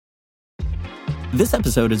This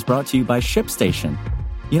episode is brought to you by ShipStation.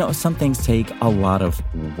 You know, some things take a lot of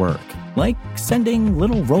work, like sending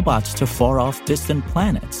little robots to far-off distant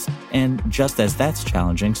planets. And just as that's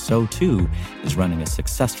challenging, so too is running a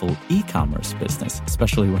successful e-commerce business,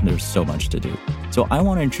 especially when there's so much to do. So I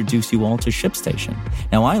want to introduce you all to ShipStation.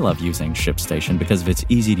 Now, I love using ShipStation because of its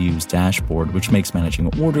easy-to-use dashboard, which makes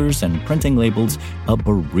managing orders and printing labels a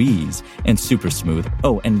breeze and super smooth.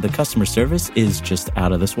 Oh, and the customer service is just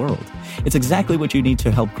out of this world. It's exactly what you need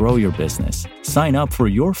to help grow your business. Sign up for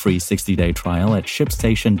your free 60-day trial at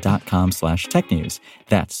shipstation.com/technews.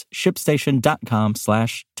 That's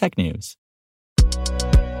shipstation.com/technews.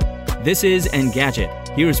 This is Engadget.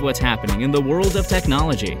 Here's what's happening in the world of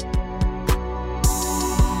technology.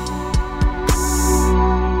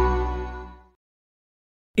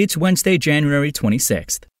 It's Wednesday, January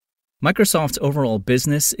 26th. Microsoft's overall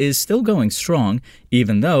business is still going strong,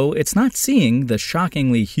 even though it's not seeing the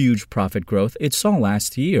shockingly huge profit growth it saw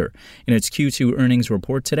last year. In its Q2 earnings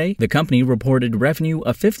report today, the company reported revenue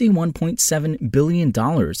of $51.7 billion,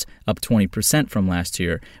 up 20% from last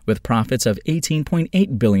year, with profits of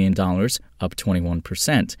 $18.8 billion, up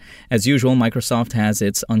 21%. As usual, Microsoft has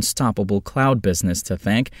its unstoppable cloud business to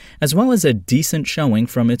thank, as well as a decent showing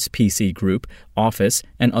from its PC group, Office,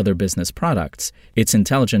 and other business products. Its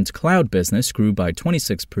intelligent cloud business grew by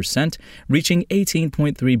 26%, reaching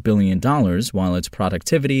 $18.3 billion, while its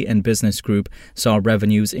productivity and business group saw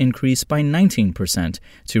revenues increase by 19%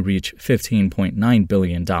 to reach $15.9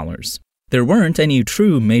 billion. There weren't any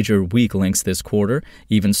true major weak links this quarter.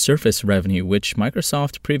 Even Surface revenue, which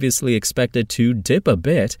Microsoft previously expected to dip a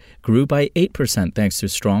bit, grew by 8% thanks to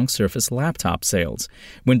strong Surface laptop sales.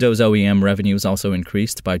 Windows OEM revenues also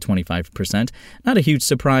increased by 25%, not a huge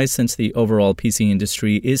surprise since the overall PC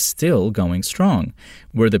industry is still going strong.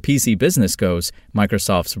 Where the PC business goes,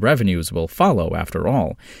 Microsoft's revenues will follow after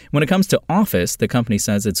all. When it comes to Office, the company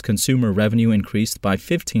says its consumer revenue increased by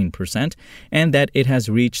 15% and that it has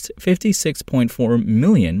reached 56.4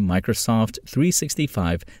 million Microsoft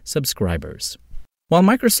 365 subscribers. While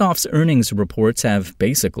Microsoft's earnings reports have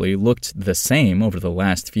basically looked the same over the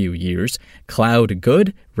last few years, cloud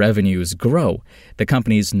good, revenues grow. The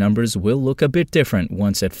company's numbers will look a bit different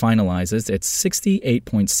once it finalizes its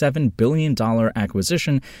 $68.7 billion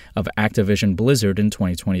acquisition of Activision Blizzard in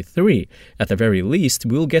 2023. At the very least,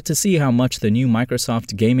 we'll get to see how much the new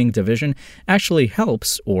Microsoft gaming division actually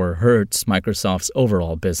helps or hurts Microsoft's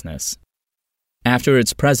overall business. After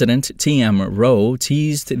its president, T.M. Rowe,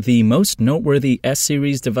 teased the most noteworthy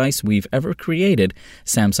S-series device we've ever created,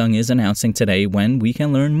 Samsung is announcing today when we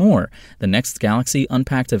can learn more. The next Galaxy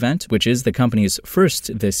Unpacked event, which is the company's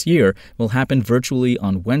first this year, will happen virtually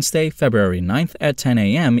on Wednesday, February 9th at 10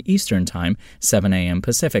 a.m. Eastern Time, 7 a.m.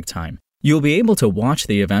 Pacific Time. You'll be able to watch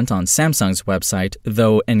the event on Samsung's website,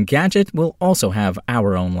 though Engadget will also have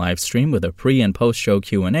our own live stream with a pre- and post-show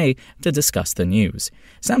Q&A to discuss the news.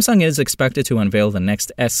 Samsung is expected to unveil the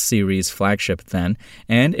next S-series flagship then,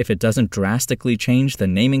 and if it doesn't drastically change the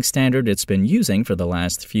naming standard it's been using for the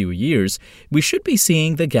last few years, we should be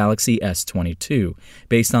seeing the Galaxy S22.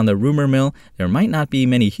 Based on the rumor mill, there might not be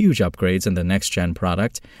many huge upgrades in the next-gen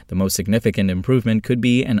product. The most significant improvement could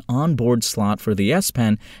be an onboard slot for the S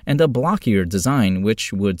Pen and a blockier design,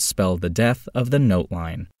 which would spell the death of the Note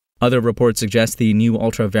line. Other reports suggest the new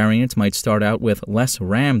Ultra variant might start out with less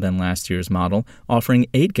RAM than last year's model, offering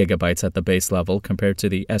 8 GB at the base level compared to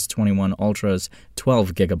the S21 Ultra's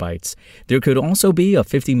 12 GB. There could also be a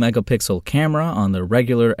 50-megapixel camera on the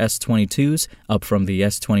regular S22s, up from the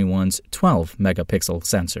S21's 12-megapixel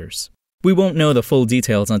sensors. We won't know the full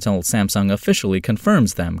details until Samsung officially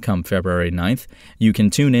confirms them come February 9th. You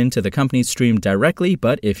can tune in to the company's stream directly,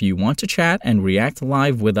 but if you want to chat and react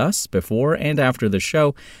live with us before and after the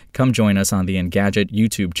show, come join us on the Engadget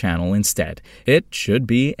YouTube channel instead. It should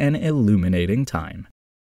be an illuminating time.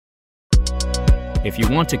 If you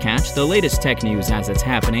want to catch the latest tech news as it's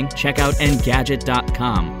happening, check out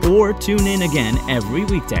Engadget.com or tune in again every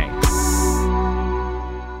weekday.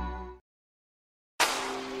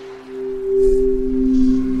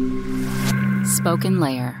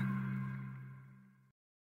 SpokenLayer.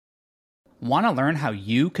 Want to learn how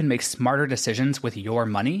you can make smarter decisions with your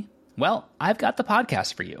money? Well, I've got the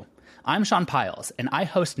podcast for you. I'm Sean Piles, and I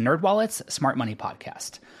host NerdWallet's Smart Money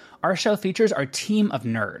Podcast. Our show features our team of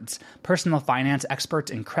nerds, personal finance experts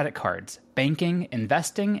in credit cards, banking,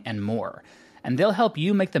 investing, and more. And they'll help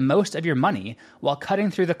you make the most of your money while cutting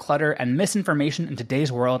through the clutter and misinformation in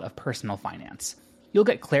today's world of personal finance. You'll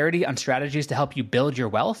get clarity on strategies to help you build your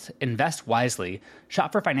wealth, invest wisely,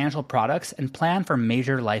 shop for financial products, and plan for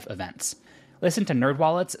major life events. Listen to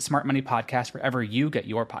NerdWallet's Smart Money Podcast wherever you get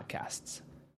your podcasts.